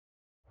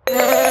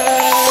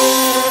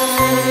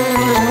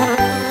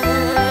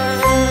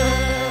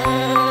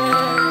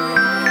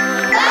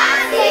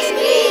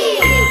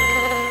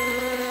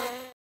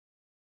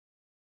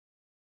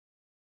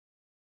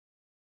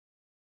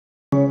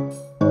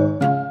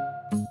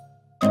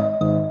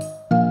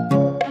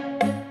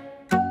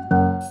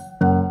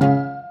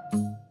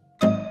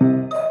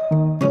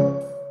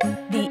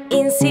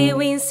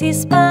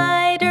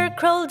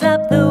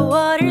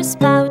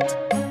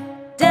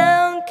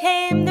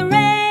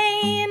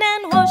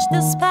washed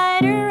the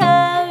spider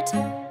out.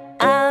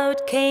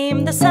 Out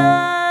came the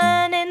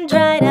sun and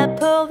dried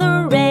up all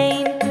the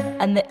rain,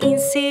 and the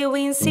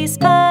incy-wincy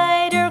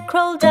spider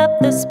crawled up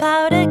the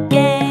spout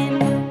again.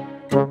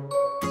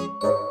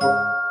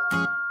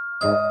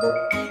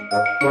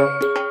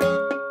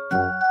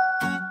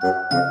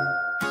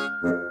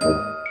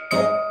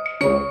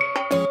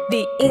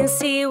 The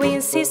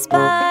incy-wincy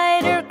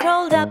spider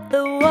crawled up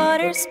the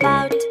water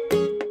spout.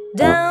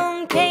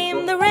 Down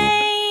came the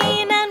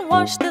rain and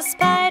washed the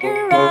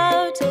spider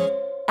out.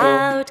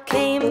 Out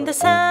came the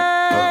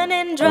sun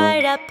and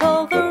dried up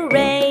all the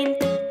rain,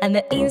 and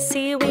the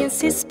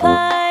incy-wincy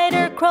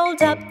spider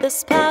crawled up the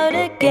spout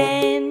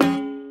again.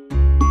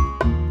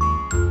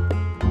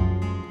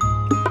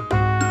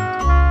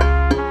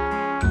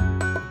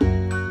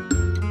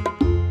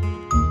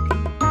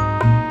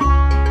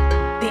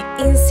 The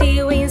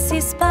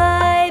incy-wincy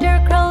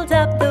spider crawled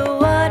up the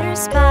water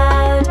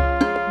spout.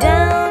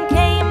 Down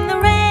came the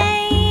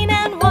rain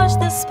and washed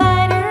the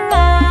spider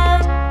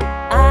out.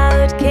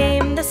 Out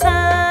came the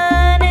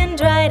sun and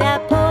dried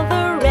up all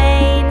the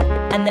rain,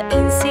 and the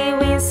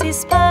incy-wincy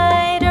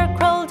spider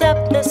crawled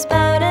up the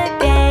spout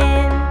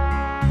again.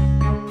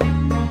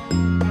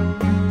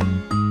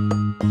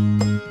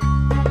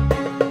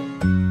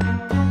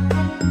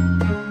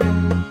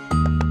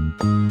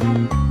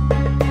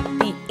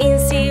 The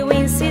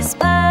incy-wincy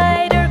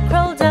spider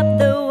crawled up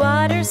the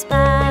water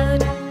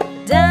spout.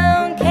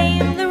 Down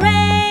came the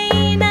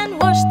rain and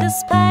washed the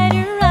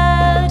spider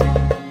out.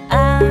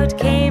 Out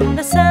came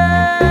the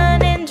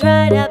sun and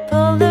dried up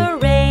all the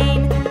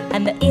rain,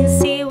 and the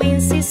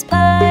incy-wincy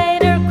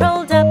spider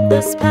crawled up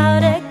the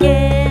spout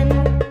again.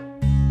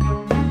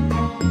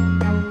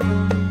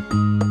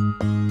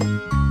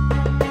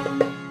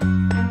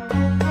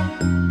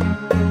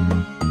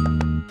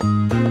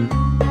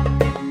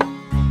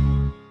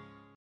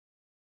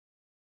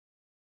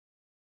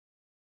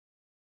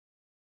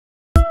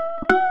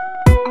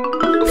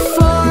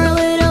 Four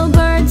little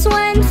birds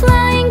went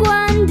flying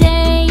one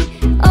day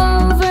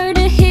over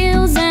the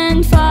hills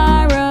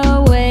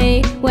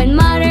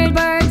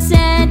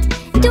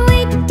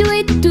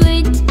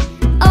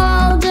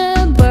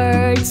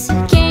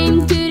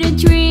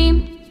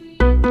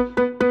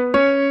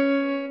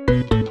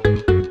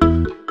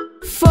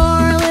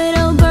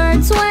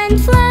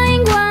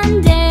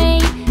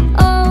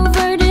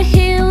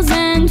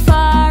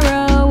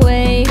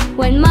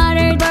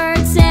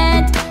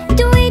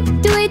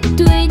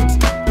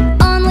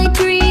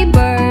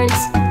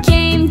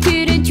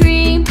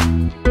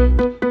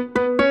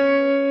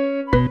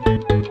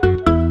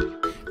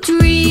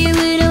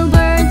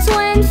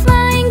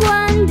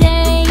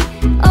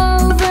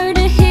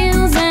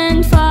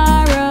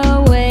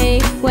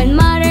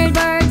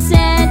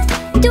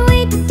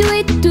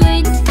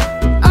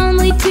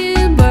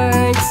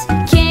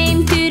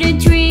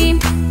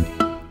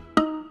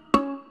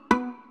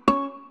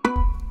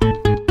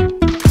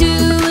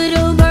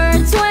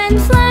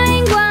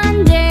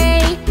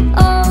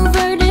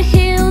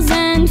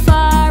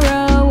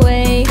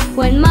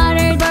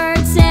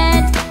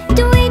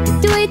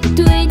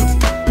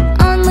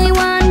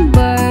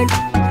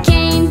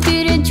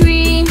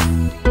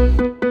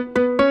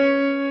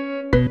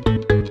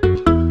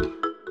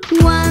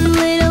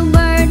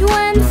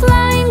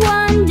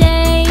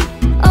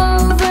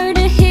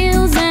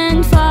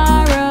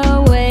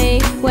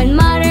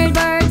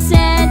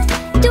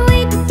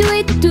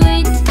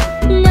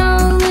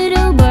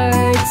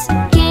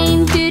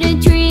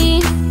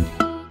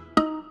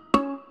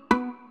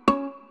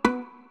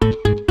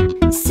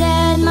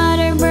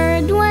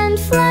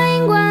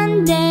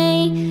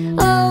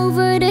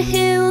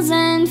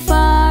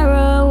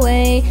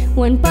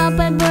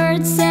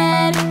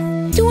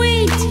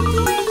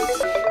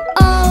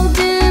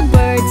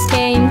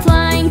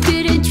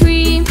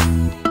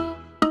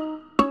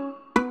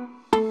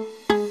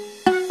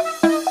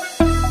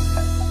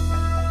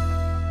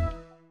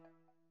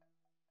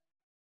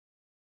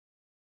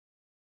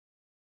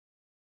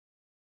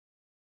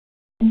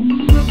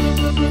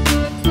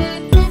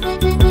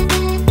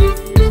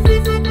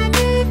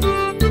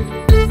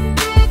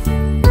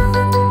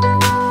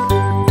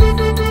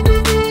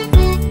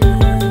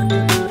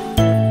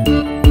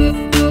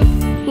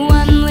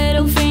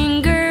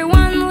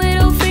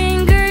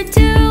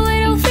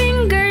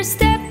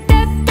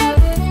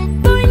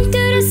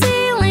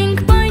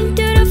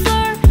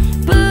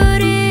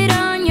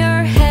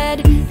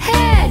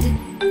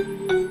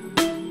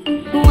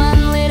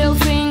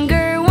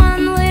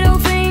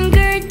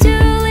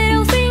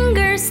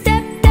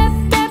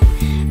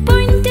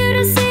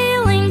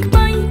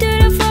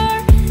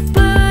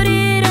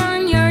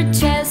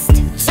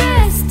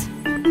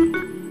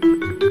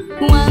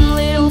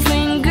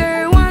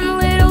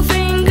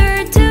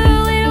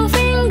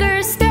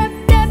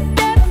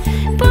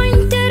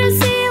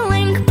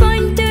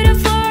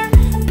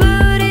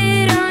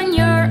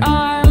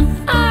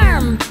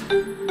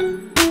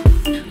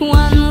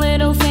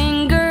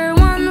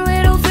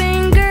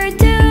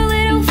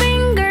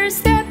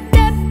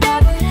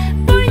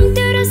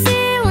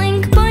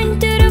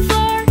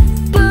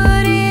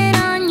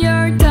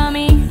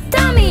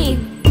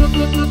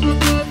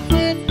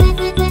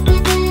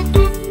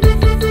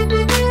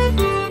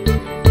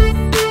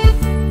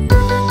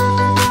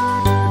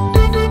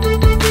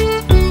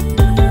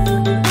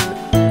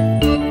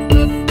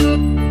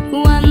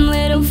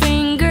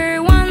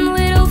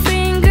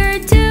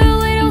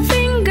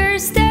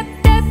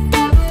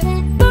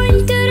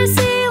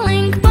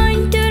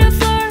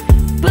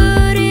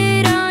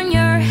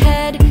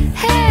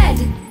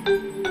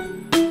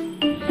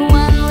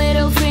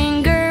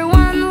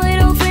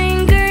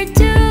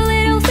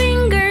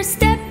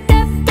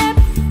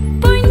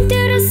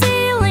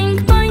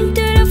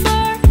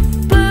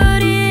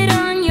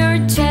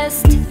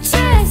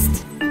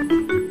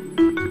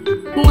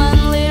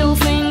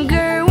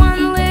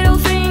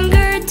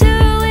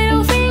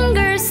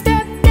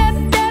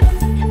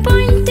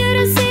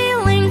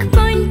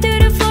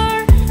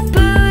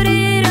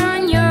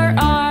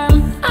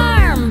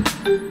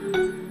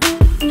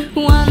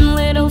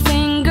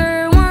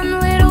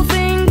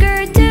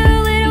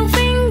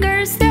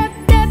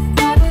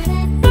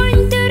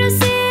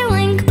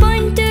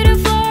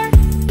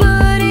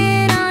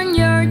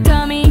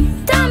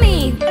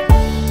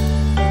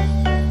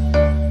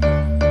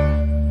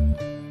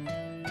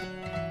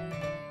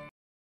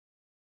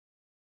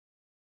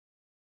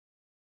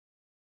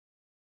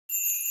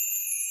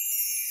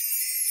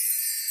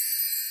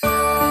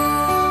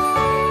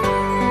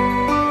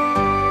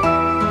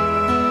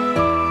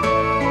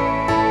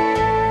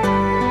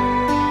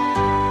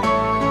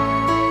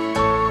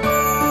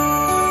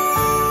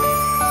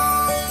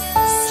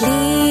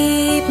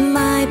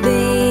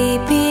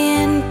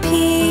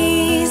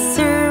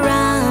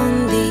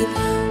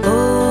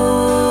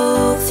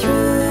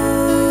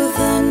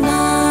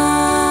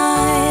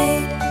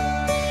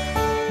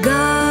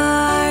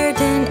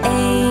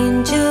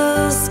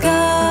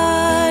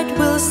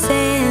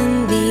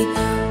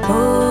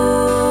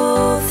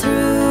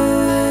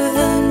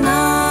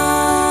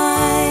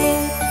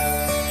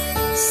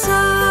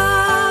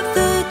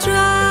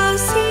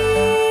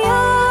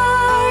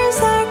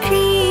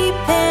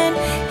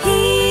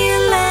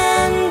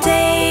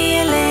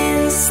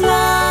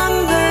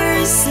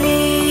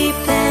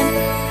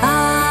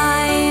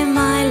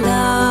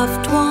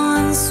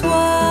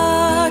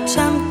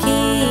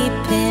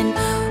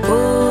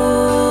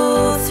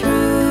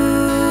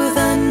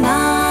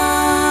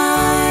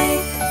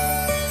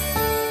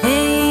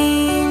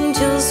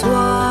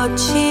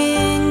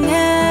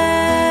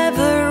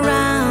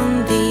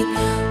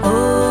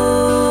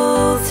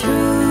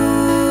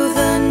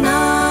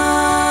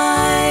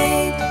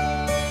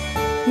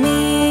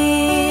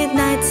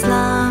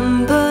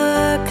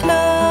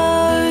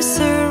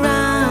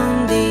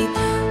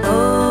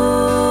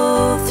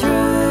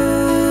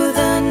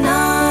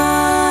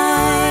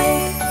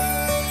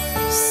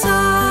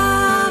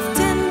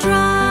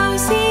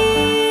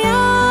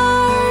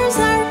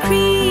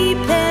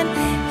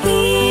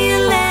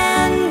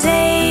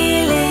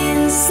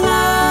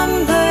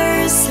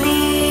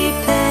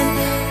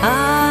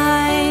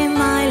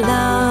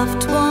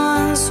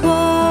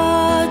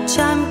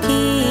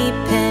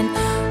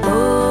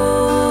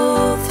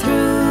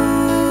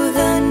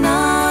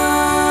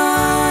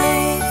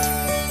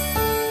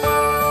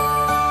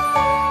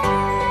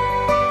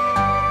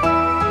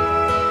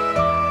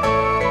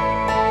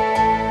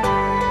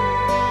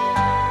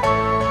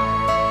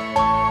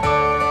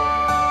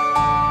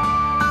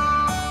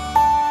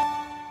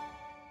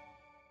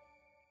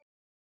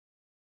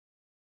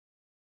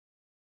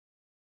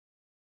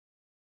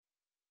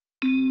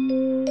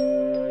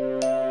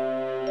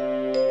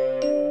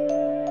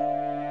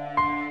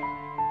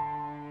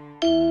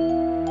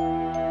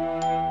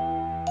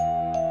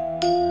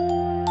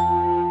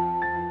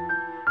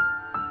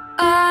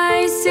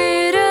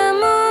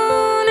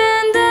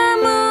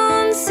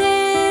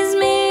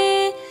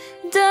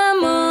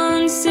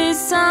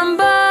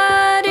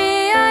somebody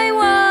I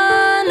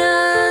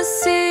wanna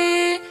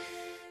see.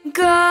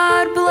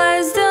 God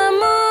bless the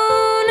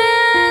moon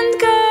and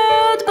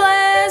God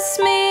bless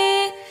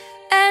me,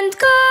 and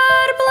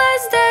God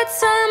bless that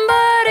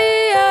somebody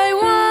I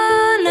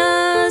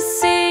wanna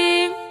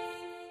see.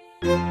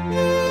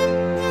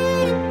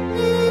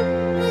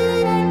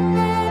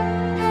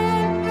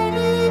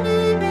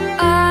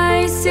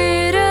 I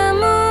see the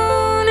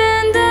moon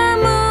and the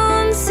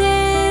moon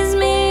sees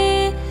me.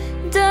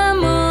 The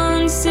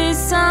moon sees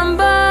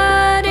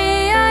somebody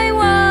I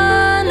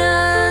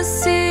wanna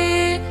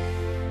see.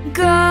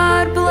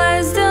 God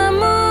bless the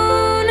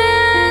moon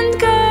and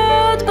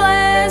God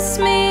bless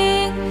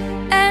me,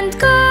 and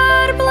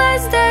God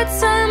bless that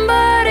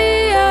somebody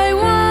I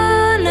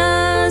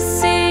wanna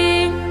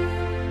see.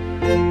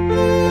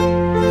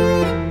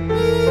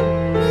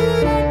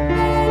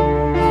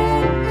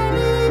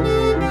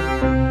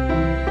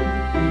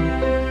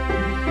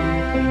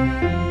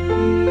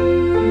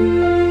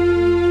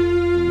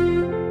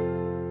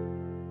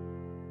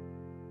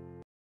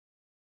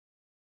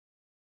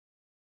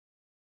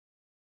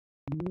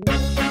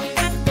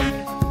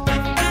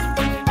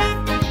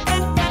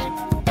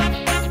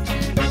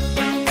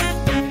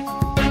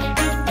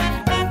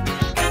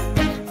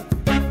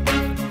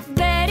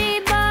 Betty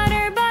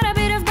butter bought a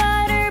bit of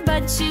butter,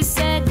 but she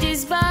said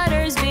this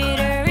butter's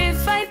bitter.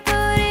 If I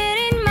put it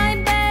in my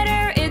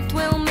batter, it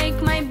will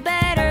make my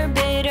batter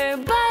bitter.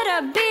 But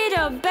a bit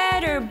of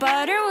better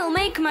butter will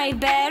make my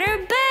batter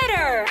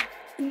better.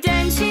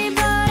 Then she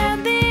bought a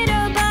bit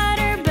of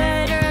butter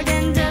better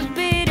than the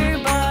bitter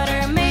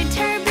butter, made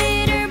her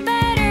bitter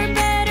better,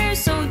 better.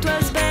 So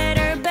 'twas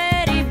better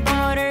Betty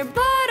butter,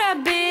 bought a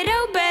bit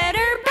of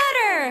better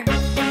butter.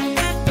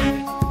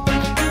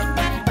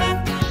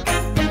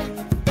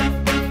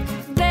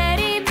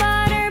 Betty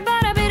butter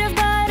bought a bit of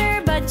butter,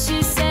 but she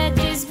said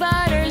this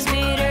butter's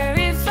bitter.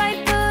 If I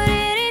put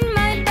it in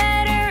my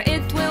batter,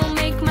 it will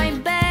make my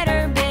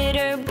batter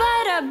bitter.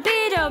 But a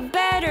bit of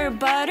better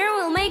butter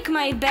will make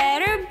my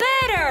batter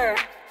better.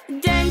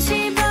 Then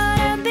she bought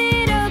a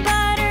bit of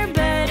butter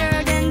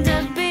better than the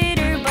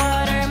bitter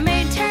butter,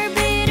 made her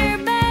bitter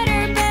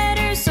better,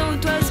 better. So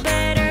 'twas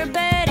better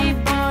Betty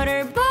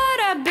butter, bought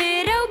a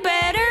bit of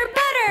better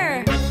butter.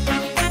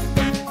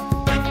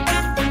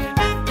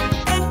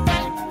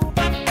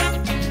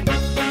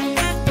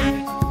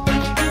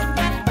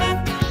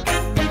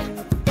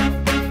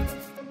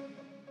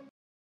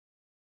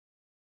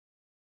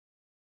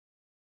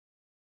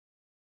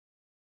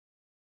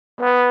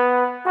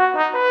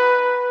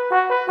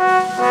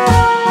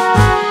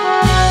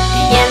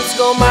 The ants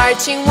go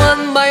marching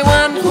one by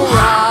one,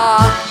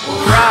 hurrah,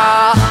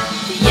 hurrah.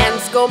 The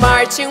ants go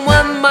marching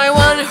one by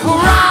one,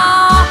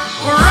 hurrah,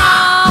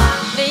 hurrah.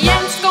 The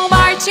ants go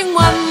marching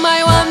one by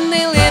one.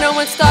 The little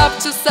one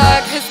stopped to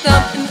suck his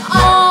thumb, and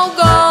all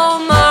go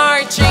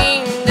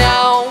marching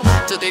down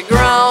to the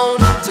ground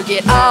to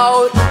get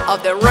out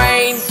of the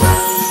rain.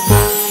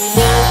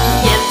 The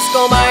ants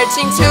go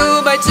marching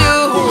two by two,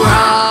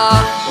 hurrah,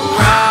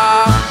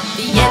 hurrah.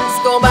 The ants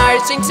go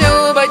marching two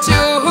by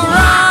two,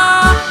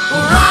 hurrah,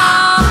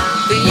 hurrah.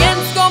 The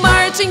ants go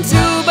marching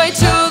two by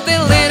two. The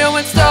little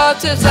one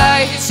stopped to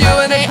tie his shoe,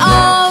 and they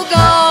all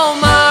go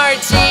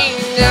marching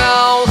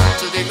down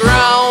to the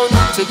ground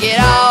to get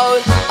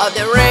out of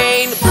the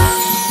rain.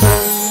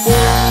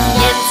 The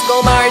ants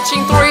go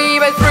marching three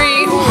by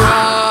three,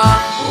 hurrah,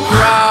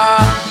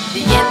 hurrah.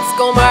 The ants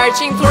go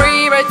marching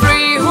three by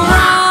three,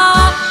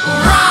 hurrah,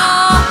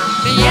 hurrah.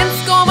 The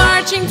ants go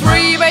marching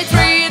three by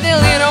three. The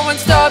little one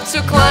stopped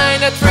to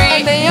climb a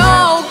tree, and they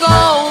all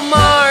go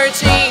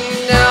marching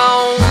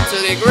down to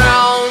the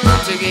ground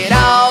to get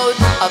out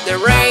of the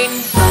rain.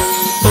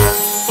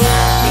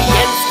 The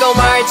ants go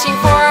marching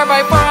four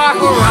by four,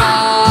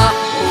 hurrah,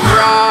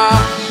 hurrah.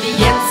 The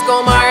ants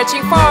go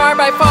marching four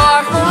by four,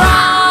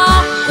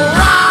 hurrah,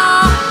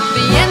 hurrah.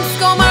 The ants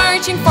go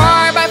marching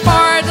four by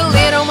four. The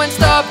little one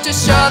stopped to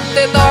shut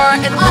the door,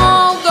 and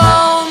all go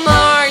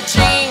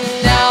marching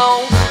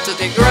down to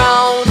the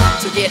ground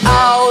to get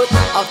out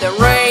of the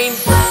rain.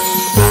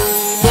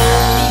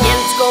 The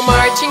ants go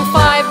marching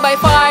five by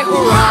five,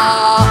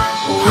 hurrah,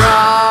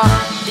 hurrah.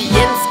 The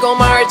ants go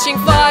marching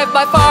five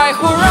by five,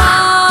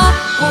 hurrah,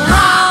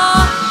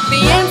 hurrah.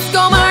 The ants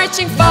go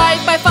marching five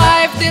by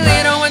five. The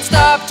little one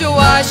stopped to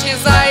wash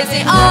his eyes.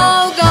 They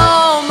all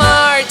go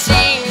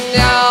marching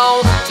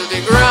down to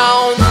the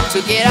ground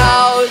to get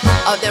out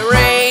of the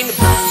rain.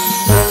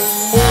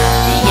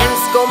 The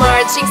ants go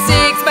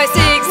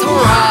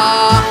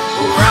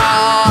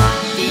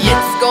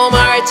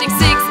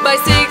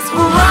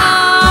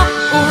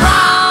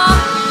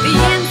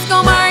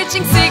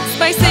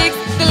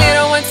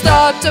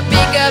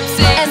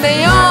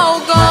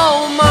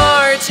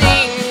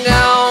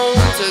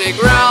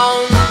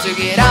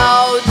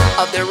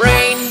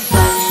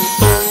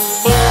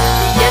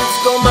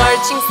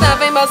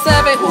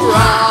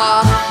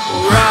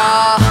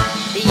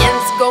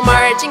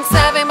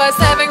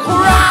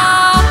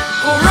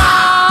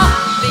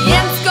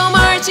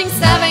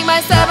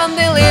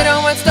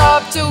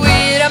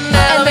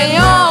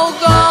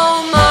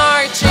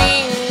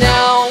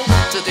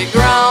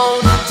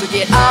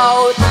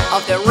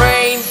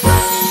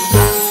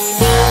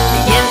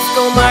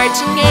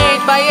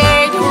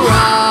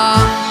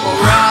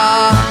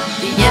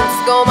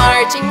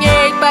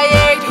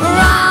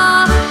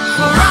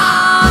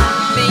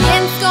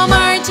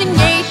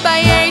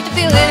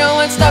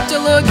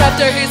look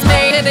after his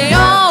mate, and they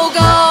all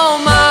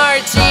go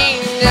marching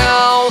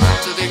down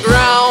to the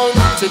ground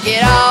to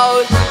get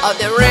out of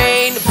the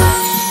rain.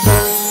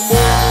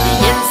 The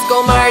ants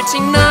go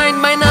marching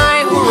 9 by 9,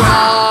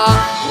 hurrah,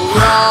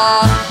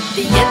 hurrah.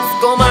 The ants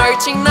go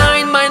marching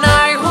 9 by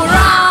 9,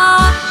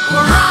 hurrah,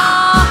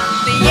 hurrah.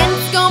 The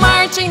ants go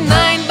marching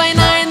 9 by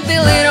 9. The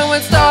little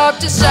ones stop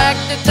to check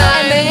the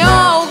time, and they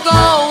all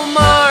go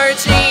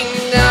marching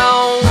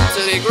down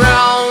to the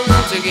ground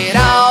to get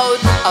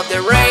out of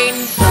the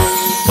rain.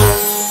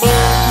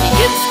 The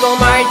ants go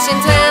marching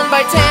 10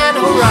 by 10,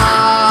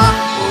 hurrah,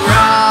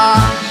 hurrah.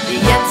 The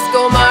ants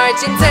go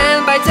marching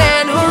 10 by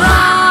 10,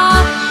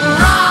 hurrah,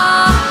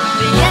 hurrah.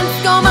 The ants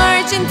go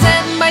marching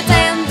 10 by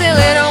 10. The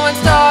little ones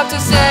stop to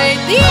say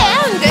the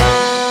end.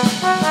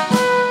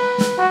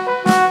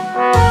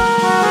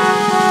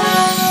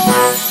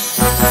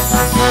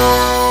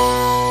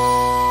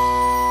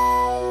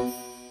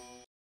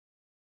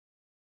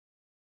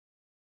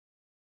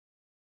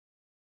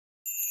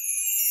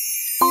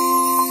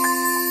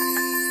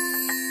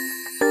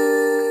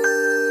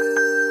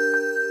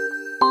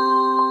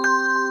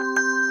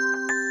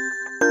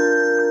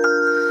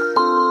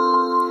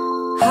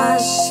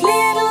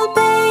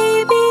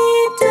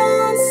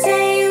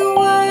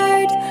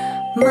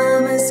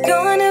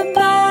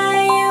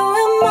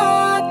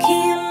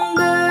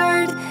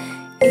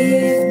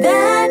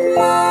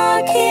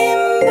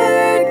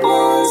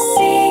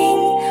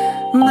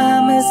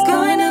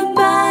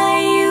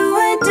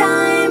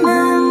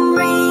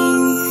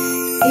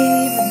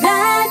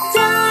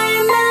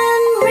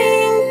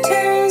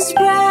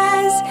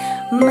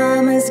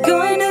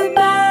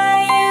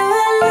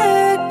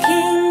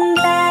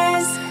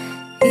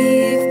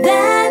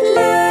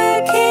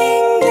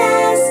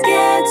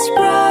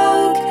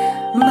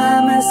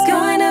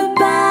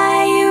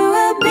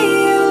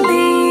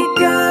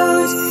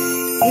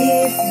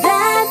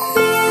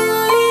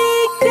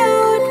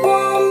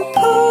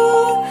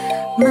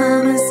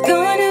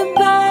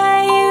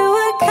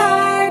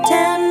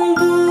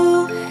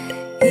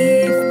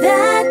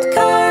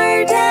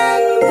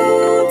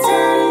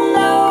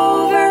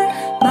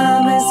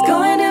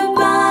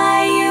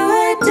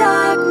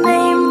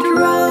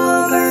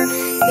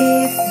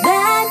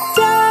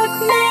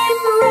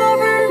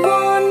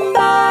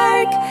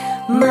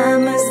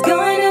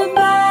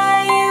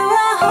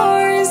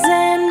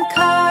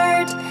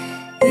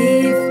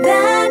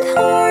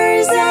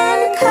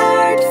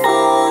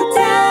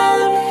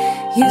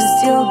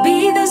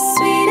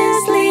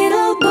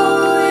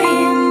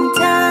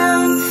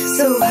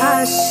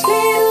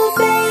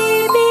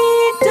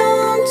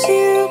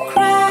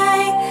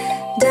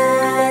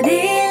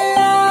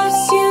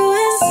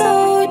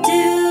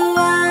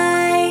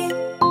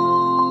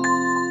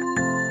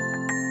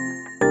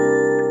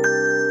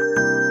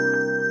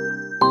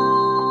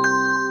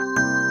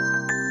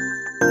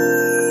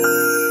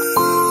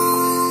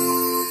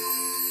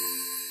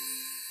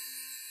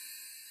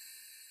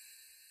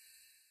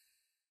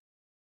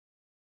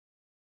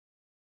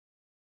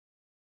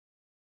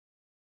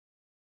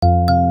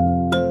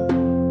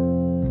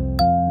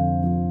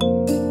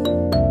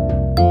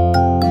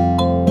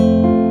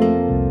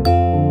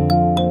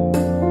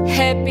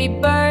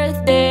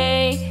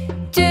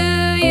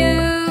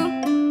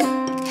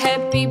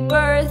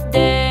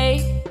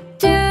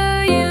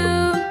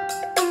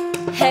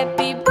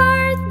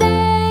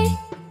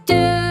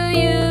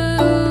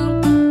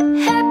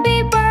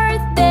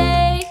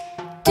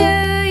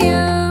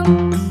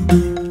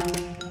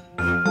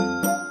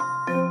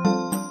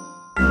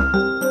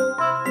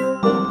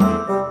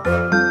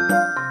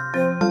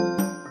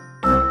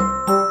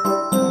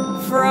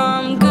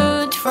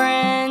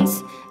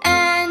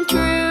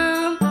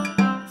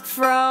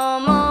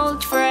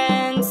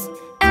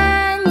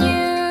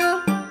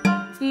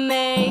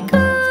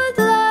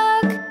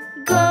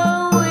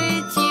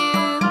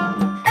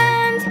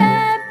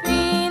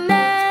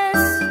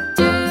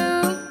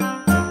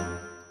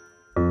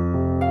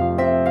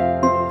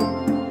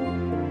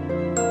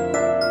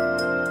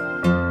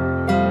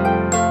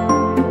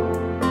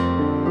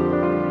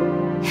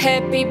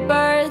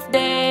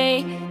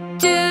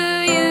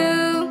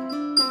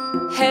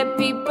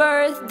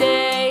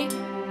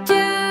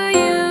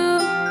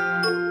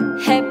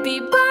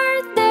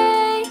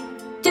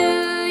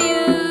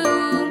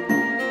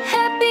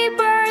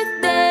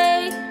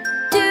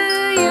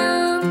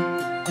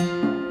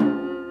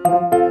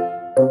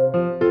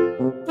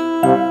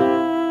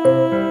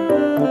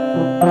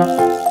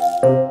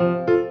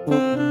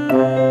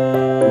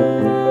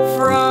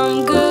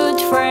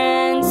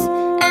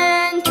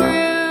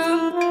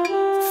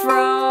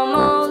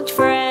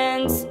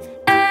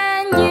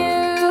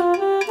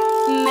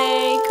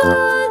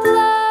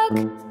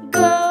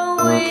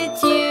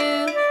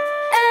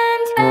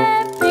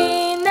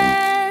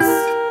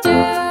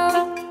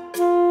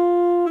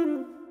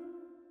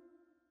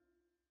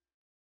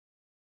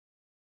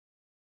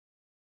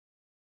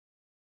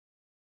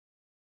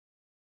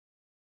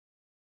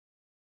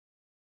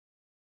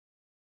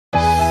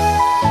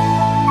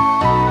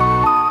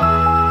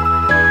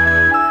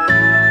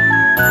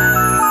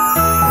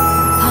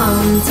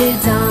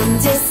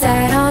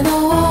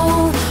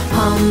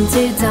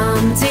 Humpty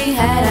Dumpty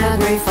had a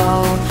great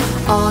fall.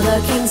 All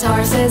the king's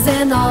horses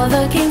and all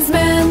the king's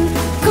men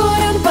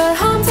couldn't put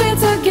Humpty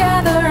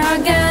together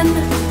again.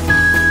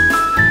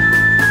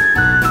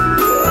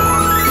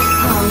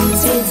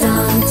 Humpty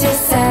Dumpty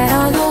sat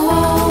on the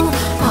wall.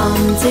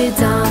 Humpty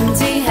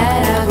Dumpty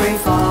had a great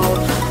fall.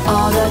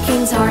 All the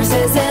king's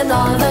horses and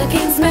all the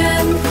king's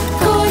men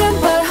couldn't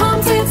put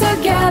Humpty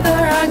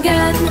together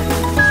again.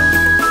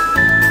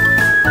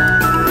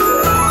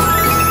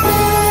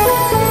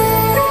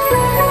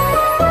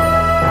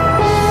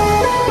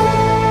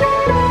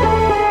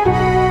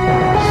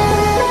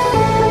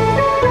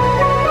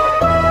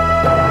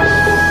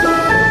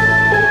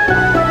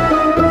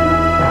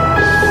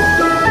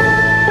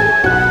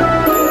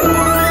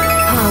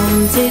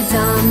 Humpty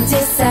Dumpty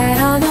sat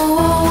on the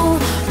wall.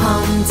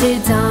 Humpty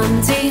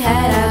Dumpty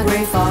had a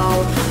great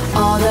fall.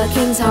 All the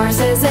king's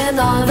horses and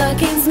all the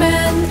king's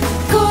men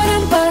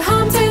couldn't put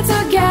Humpty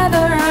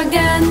together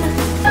again.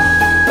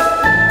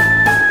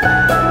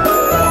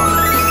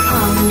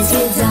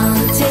 Humpty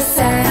Dumpty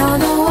sat on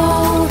the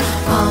wall.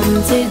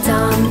 Humpty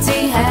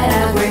Dumpty had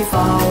a great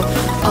fall.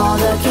 All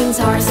the king's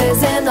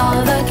horses and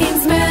all the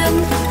king's men